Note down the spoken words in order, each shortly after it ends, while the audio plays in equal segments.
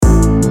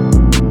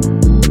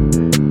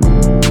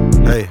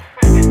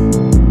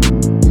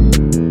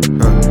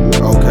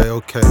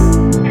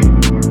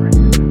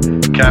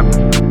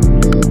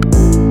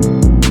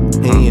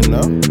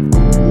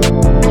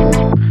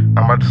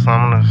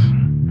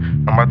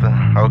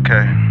Captain.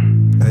 Okay.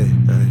 Hey,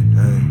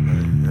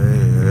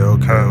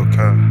 okay.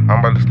 I'm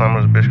about to slam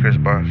on this bitch Chris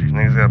Bosh. These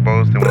niggas got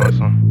bows, they want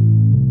some.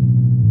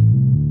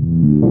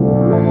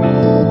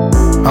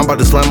 I'm about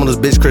to slam on this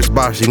bitch Chris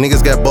Bosh. These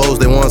niggas got bowls,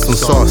 they want some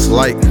sauce.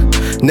 Like,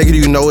 nigga, do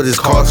you know what it's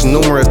cost?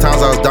 Numerous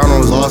times I was down on,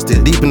 was lost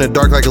it. Deep in the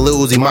dark like a Lil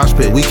Uzi mosh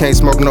pit. We can't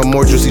smoke no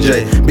more Juicy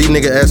J. Beat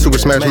nigga ass Super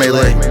Smash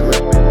Melee.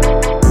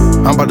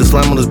 I'm about to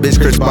slam on this bitch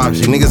Chris Bosh.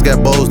 These niggas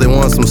got bowls, they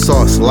want some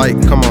sauce. Like,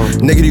 come on,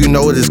 nigga, do you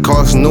know what it's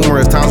cost?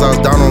 Numerous times I was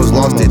down on, was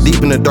lost it.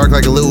 Deep in the dark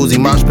like a Lil Uzi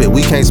mosh pit.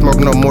 We can't smoke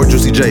no more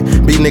Juicy J.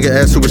 Beat nigga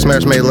ass Super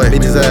Smash Melee.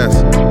 Beat his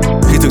ass.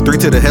 He took 3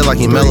 to the head like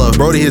he mellow.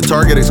 Brody his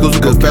target,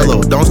 exclusive good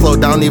fellow. Don't slow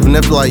down even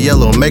if like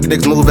yellow. Make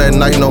niggas move at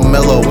night, no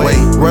mellow. Wait,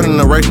 running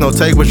the race, no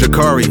take with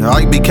Shikari.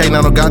 I like BK,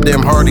 not no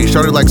goddamn Hardy.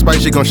 Shorty like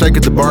Spice, she gon' shake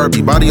it to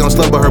Barbie. Body on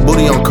slut, but her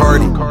booty on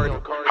Cardi.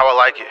 How I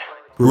like it.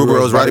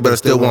 Rubero's righty, but I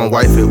still won't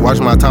wife it. Watch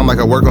my time like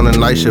I work on the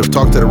night shift.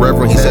 Talk to the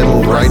reverend, he said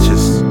move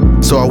righteous.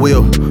 So I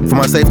will. For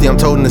my safety, I'm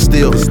toting the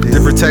steel.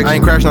 To protect, I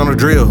ain't crashing on the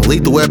drill.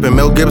 Lethal weapon,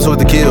 Mel Gibson with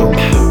the kill.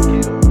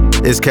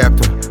 It's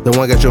Captain. The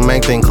one got your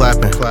main thing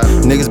clapping.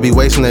 Niggas be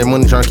wasting their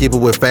money trying to keep it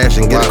with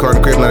fashion. Get a car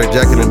and crib, not a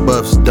jacket and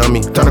buffs.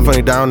 Dummy. Turn the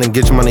funny down and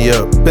get your money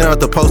up. Been out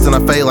the post and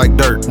I fade like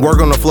dirt.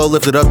 Work on the flow,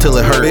 lift it up till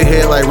it hurt. Big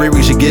head like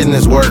Riri, she getting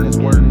his work.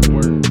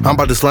 I'm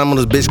about to slam on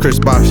this bitch Chris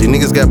Bosh. These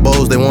niggas got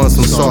bowls, they want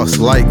some sauce.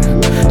 Like,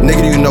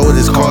 nigga, do you know what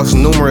it's cost?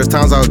 Numerous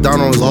times I was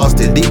down on, was lost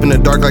it. Deep in the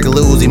dark like a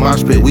Lil Uzi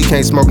mosh pit. We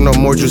can't smoke no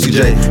more Juicy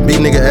J. Beat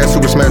nigga ass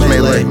Super Smash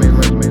Melee.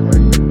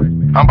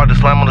 I'm about to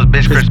slam on this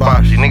bitch Chris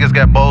Bosh. These niggas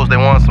got bowls, they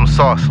want some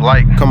sauce.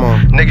 Like, come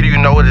on, nigga, do you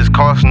know what it's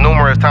cost?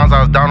 Numerous times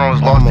I was down on,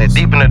 was lost it.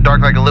 Deep in the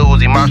dark like a Lil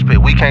Uzi mosh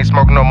pit. We can't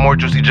smoke no more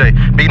Juicy J.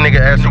 Beat nigga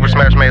ass Super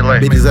Smash Melee.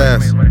 Beat his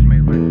ass.